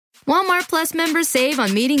Walmart Plus members save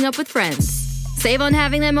on meeting up with friends. Save on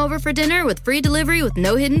having them over for dinner with free delivery with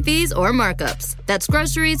no hidden fees or markups. That's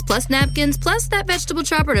groceries, plus napkins, plus that vegetable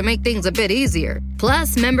chopper to make things a bit easier.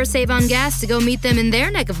 Plus, members save on gas to go meet them in their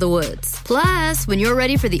neck of the woods. Plus, when you're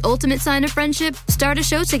ready for the ultimate sign of friendship, start a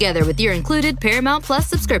show together with your included Paramount Plus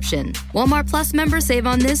subscription. Walmart Plus members save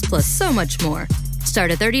on this plus so much more. Start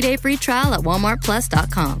a 30-day free trial at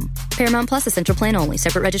walmartplus.com. Paramount Plus Essential Plan only.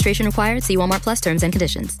 Separate registration required. See Walmart Plus terms and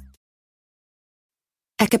conditions.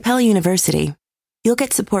 At Capella University, you'll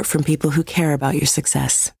get support from people who care about your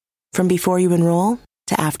success. From before you enroll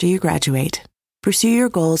to after you graduate, pursue your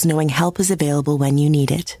goals knowing help is available when you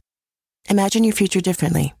need it. Imagine your future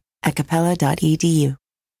differently at capella.edu.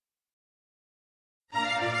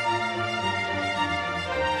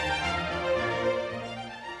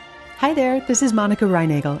 Hi there, this is Monica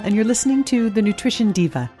Reinagel, and you're listening to The Nutrition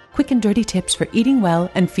Diva, quick and dirty tips for eating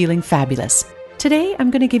well and feeling fabulous. Today, I'm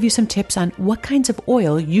going to give you some tips on what kinds of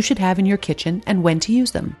oil you should have in your kitchen and when to use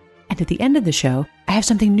them. And at the end of the show, I have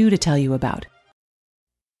something new to tell you about.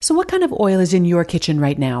 So what kind of oil is in your kitchen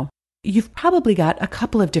right now? You've probably got a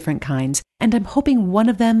couple of different kinds, and I'm hoping one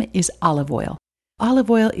of them is olive oil. Olive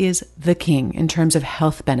oil is the king in terms of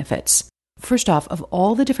health benefits. First off, of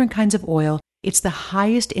all the different kinds of oil, it's the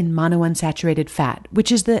highest in monounsaturated fat,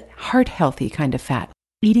 which is the heart-healthy kind of fat.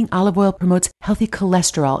 Eating olive oil promotes healthy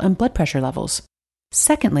cholesterol and blood pressure levels.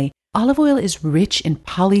 Secondly, olive oil is rich in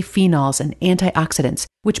polyphenols and antioxidants,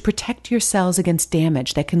 which protect your cells against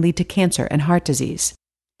damage that can lead to cancer and heart disease.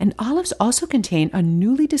 And olives also contain a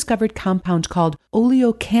newly discovered compound called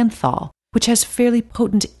oleocanthal, which has fairly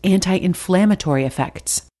potent anti-inflammatory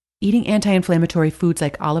effects. Eating anti-inflammatory foods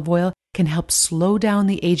like olive oil can help slow down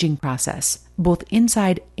the aging process, both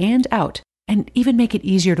inside and out, and even make it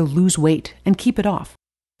easier to lose weight and keep it off.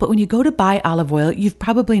 But when you go to buy olive oil, you've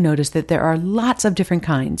probably noticed that there are lots of different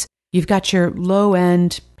kinds. You've got your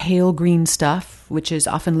low-end pale green stuff, which is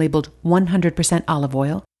often labeled 100% olive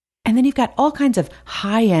oil. And then you've got all kinds of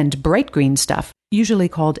high-end bright green stuff, usually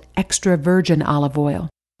called extra virgin olive oil.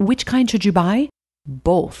 Which kind should you buy?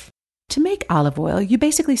 Both. To make olive oil, you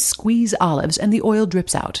basically squeeze olives and the oil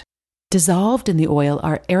drips out. Dissolved in the oil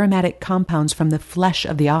are aromatic compounds from the flesh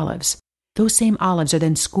of the olives. Those same olives are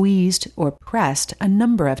then squeezed or pressed a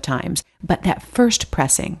number of times, but that first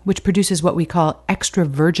pressing, which produces what we call extra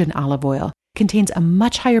virgin olive oil, contains a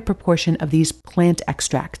much higher proportion of these plant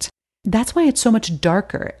extracts. That's why it's so much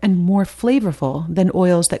darker and more flavorful than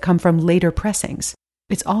oils that come from later pressings.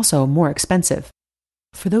 It's also more expensive.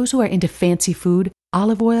 For those who are into fancy food,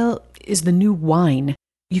 olive oil is the new wine.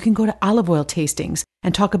 You can go to olive oil tastings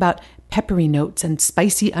and talk about peppery notes and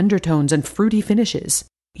spicy undertones and fruity finishes.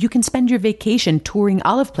 You can spend your vacation touring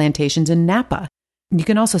olive plantations in Napa. You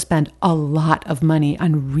can also spend a lot of money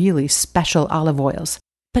on really special olive oils.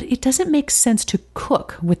 But it doesn't make sense to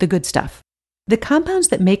cook with the good stuff. The compounds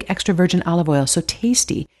that make extra virgin olive oil so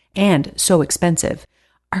tasty and so expensive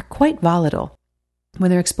are quite volatile. When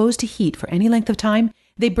they're exposed to heat for any length of time,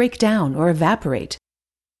 they break down or evaporate.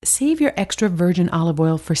 Save your extra virgin olive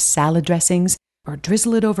oil for salad dressings, or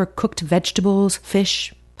drizzle it over cooked vegetables,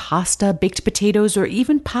 fish, pasta, baked potatoes, or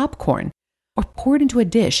even popcorn. Or pour it into a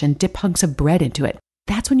dish and dip hunks of bread into it.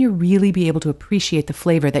 That's when you'll really be able to appreciate the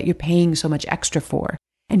flavor that you're paying so much extra for.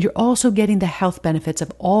 And you're also getting the health benefits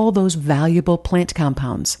of all those valuable plant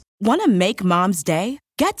compounds. Want to make Mom's day?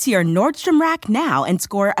 Get to your Nordstrom Rack now and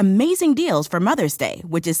score amazing deals for Mother's Day,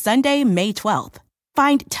 which is Sunday, May 12th.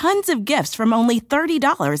 Find tons of gifts from only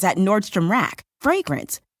 $30 at Nordstrom Rack.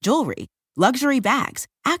 Fragrance, jewelry, luxury bags,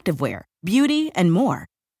 activewear, beauty, and more.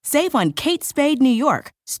 Save on Kate Spade New York,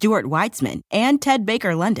 Stuart Weitzman, and Ted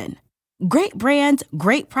Baker London. Great brands,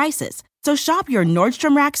 great prices. So shop your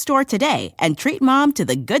Nordstrom Rack store today and treat Mom to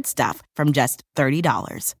the good stuff from just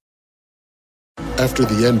 $30. After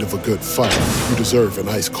the end of a good fight, you deserve an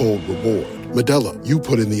ice-cold reward. Modelo, you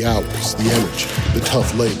put in the hours, the energy, the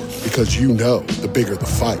tough labor. Because you know the bigger the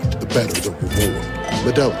fight, the better the reward.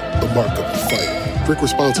 Modelo, the mark of the fighter. Drink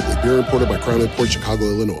responsibly. Beer imported by Crown Imports, Chicago,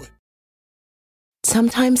 Illinois.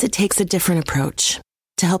 Sometimes it takes a different approach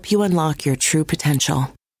to help you unlock your true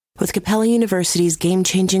potential. With Capella University's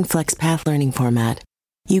game-changing FlexPath learning format,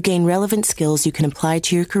 you gain relevant skills you can apply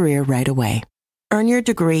to your career right away. Earn your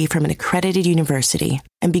degree from an accredited university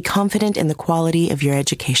and be confident in the quality of your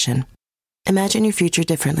education. Imagine your future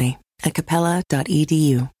differently at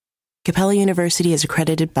capella.edu. Capella University is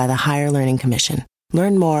accredited by the Higher Learning Commission.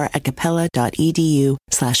 Learn more at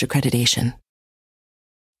capella.edu/accreditation.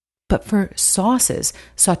 But for sauces,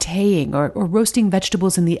 sautéing, or roasting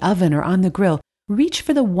vegetables in the oven or on the grill, reach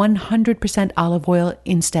for the 100% olive oil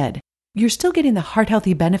instead. You're still getting the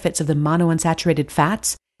heart-healthy benefits of the monounsaturated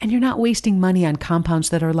fats, and you're not wasting money on compounds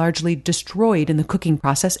that are largely destroyed in the cooking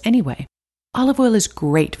process anyway. Olive oil is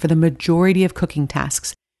great for the majority of cooking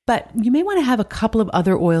tasks, but you may want to have a couple of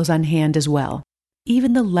other oils on hand as well.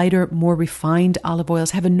 Even the lighter, more refined olive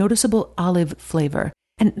oils have a noticeable olive flavor,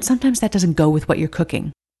 and sometimes that doesn't go with what you're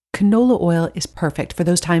cooking. Canola oil is perfect for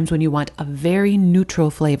those times when you want a very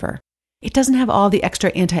neutral flavor. It doesn't have all the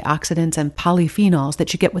extra antioxidants and polyphenols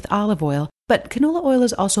that you get with olive oil, but canola oil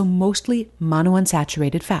is also mostly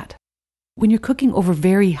monounsaturated fat. When you're cooking over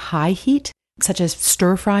very high heat, such as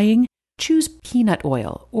stir-frying, choose peanut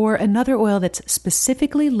oil or another oil that's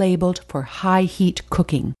specifically labeled for high heat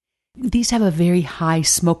cooking. These have a very high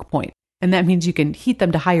smoke point, and that means you can heat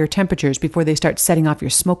them to higher temperatures before they start setting off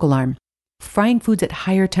your smoke alarm. Frying foods at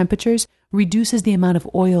higher temperatures reduces the amount of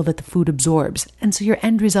oil that the food absorbs, and so your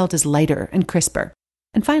end result is lighter and crisper.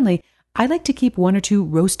 And finally, I like to keep 1 or 2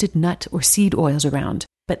 roasted nut or seed oils around,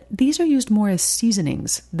 but these are used more as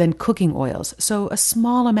seasonings than cooking oils, so a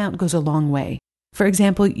small amount goes a long way. For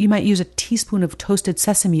example, you might use a teaspoon of toasted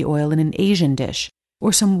sesame oil in an Asian dish,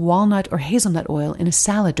 or some walnut or hazelnut oil in a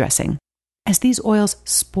salad dressing. As these oils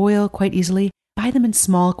spoil quite easily, buy them in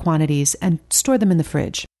small quantities and store them in the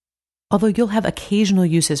fridge. Although you'll have occasional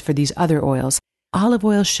uses for these other oils, olive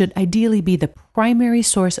oil should ideally be the primary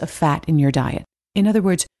source of fat in your diet. In other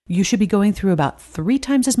words, you should be going through about 3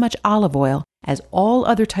 times as much olive oil as all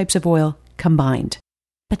other types of oil combined.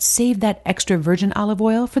 But save that extra virgin olive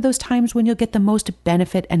oil for those times when you'll get the most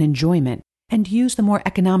benefit and enjoyment, and use the more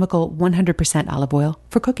economical 100% olive oil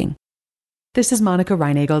for cooking. This is Monica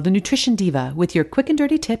Reinagel, the Nutrition Diva, with your quick and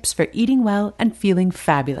dirty tips for eating well and feeling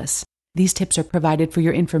fabulous. These tips are provided for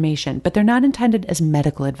your information, but they're not intended as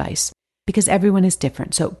medical advice, because everyone is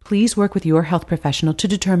different, so please work with your health professional to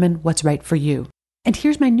determine what's right for you. And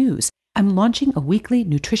here's my news. I'm launching a weekly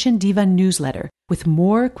Nutrition Diva newsletter with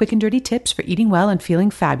more quick and dirty tips for eating well and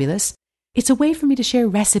feeling fabulous. It's a way for me to share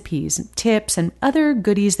recipes, tips, and other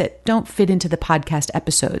goodies that don't fit into the podcast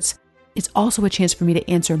episodes. It's also a chance for me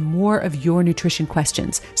to answer more of your nutrition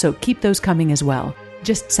questions, so keep those coming as well.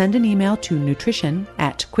 Just send an email to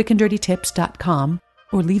nutrition@quickanddirtytips.com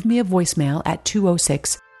or leave me a voicemail at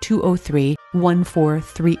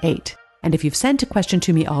 206-203-1438. And if you've sent a question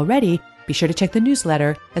to me already, be sure to check the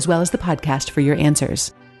newsletter as well as the podcast for your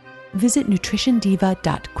answers. Visit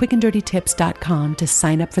nutritiondiva.quickanddirtytips.com to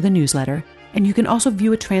sign up for the newsletter, and you can also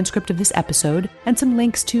view a transcript of this episode and some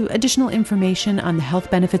links to additional information on the health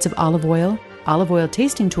benefits of olive oil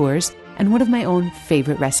tasting tours, and one of my own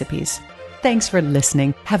favorite recipes. Thanks for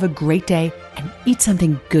listening. Have a great day and eat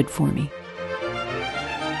something good for me.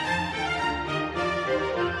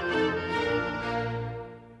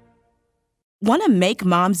 Want to make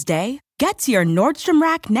Mom's day? Get to your Nordstrom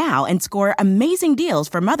Rack now and score amazing deals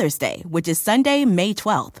for Mother's Day, which is Sunday, May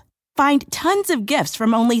 12th. Find tons of gifts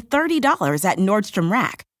from only $30 at Nordstrom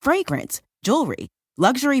Rack. Fragrance, jewelry,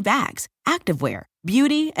 luxury bags, activewear,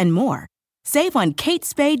 beauty, and more. Save on Kate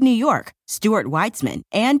Spade New York, Stuart Weitzman,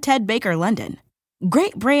 and Ted Baker London.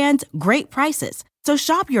 Great brands, great prices. So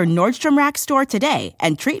shop your Nordstrom Rack store today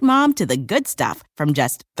and treat Mom to the good stuff from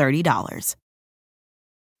just $30.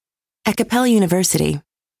 At Capella University,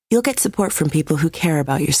 you'll get support from people who care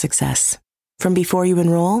about your success. From before you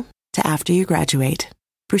enroll to after you graduate,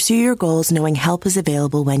 pursue your goals knowing help is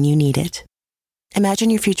available when you need it. Imagine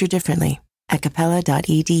your future differently at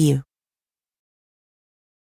capella.edu.